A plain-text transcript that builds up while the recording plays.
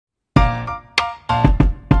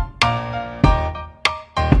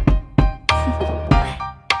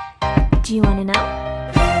Do you want to know?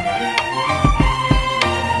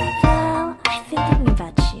 Well, I've been thinking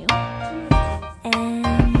about you,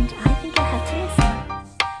 and I think you'll have to listen,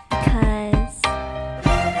 because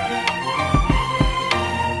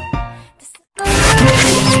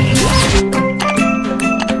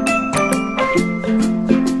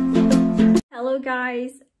Hello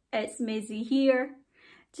guys, it's Maisie here.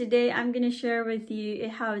 Today I'm going to share with you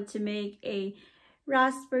how to make a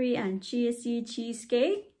raspberry and chia seed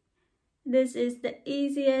cheesecake. This is the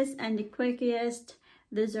easiest and the quickest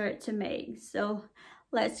dessert to make. So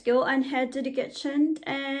let's go and head to the kitchen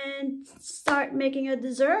and start making a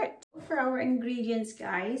dessert. For our ingredients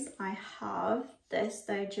guys, I have this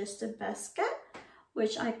digestive biscuit,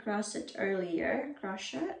 which I crushed it earlier,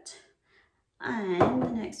 and the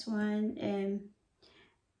next one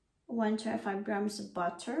 125 grams of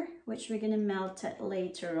butter, which we're going to melt it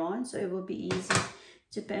later on, so it will be easy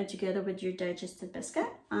to pair together with your digestive biscuit.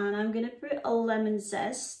 And I'm going to put a lemon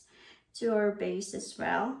zest to our base as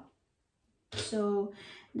well. So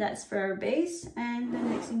that's for our base. And the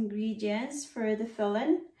next ingredients for the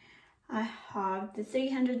filling, I have the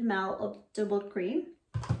 300 ml of double cream,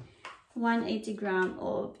 180 gram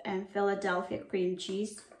of Philadelphia cream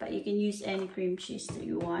cheese, but you can use any cream cheese that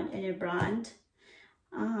you want, any brand.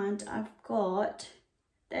 And I've got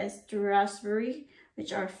this raspberry,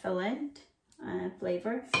 which are filling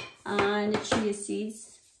flavor, and the chia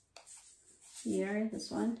seeds here,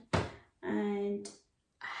 this one, and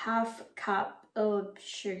half cup of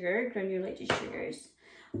sugar, granulated sugars.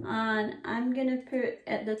 And I'm gonna put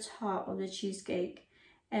at the top of the cheesecake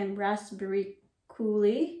raspberry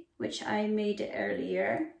coulis, which I made it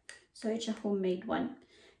earlier, so it's a homemade one.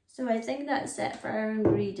 So I think that's it for our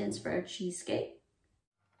ingredients for our cheesecake.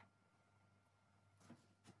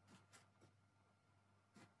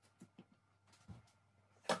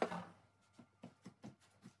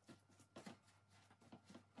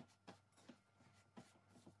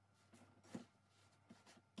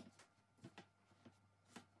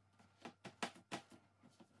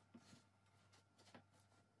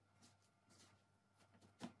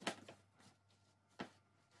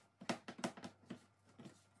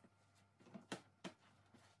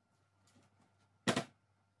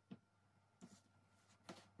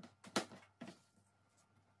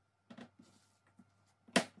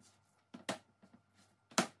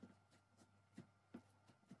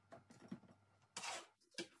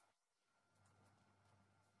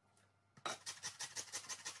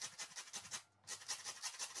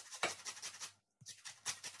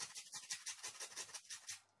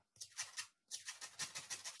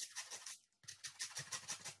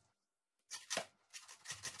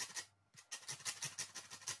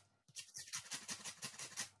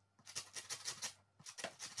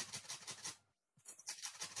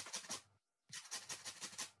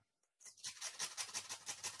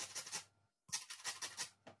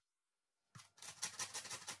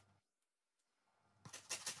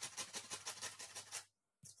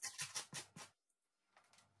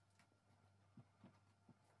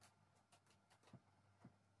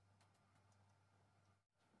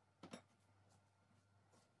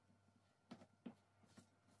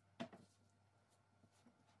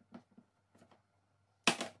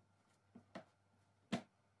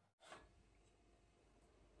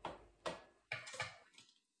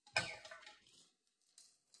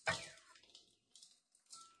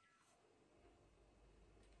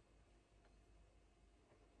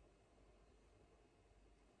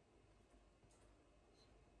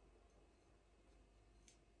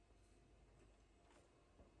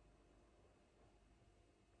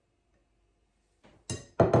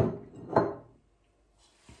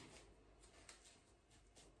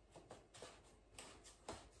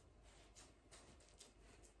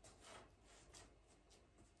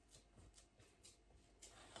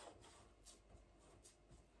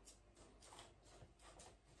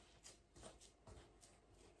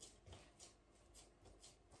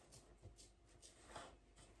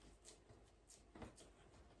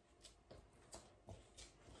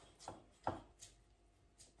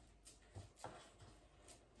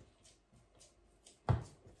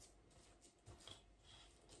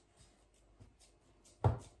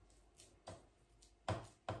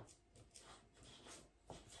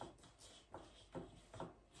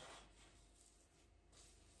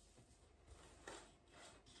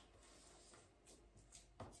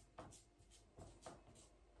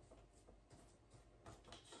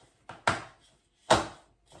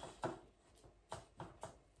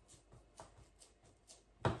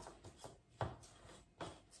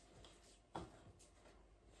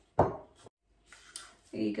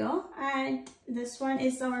 There you go. And this one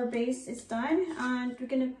is our base is done, and we're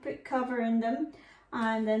gonna put cover in them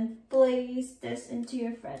and then place this into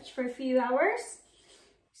your fridge for a few hours.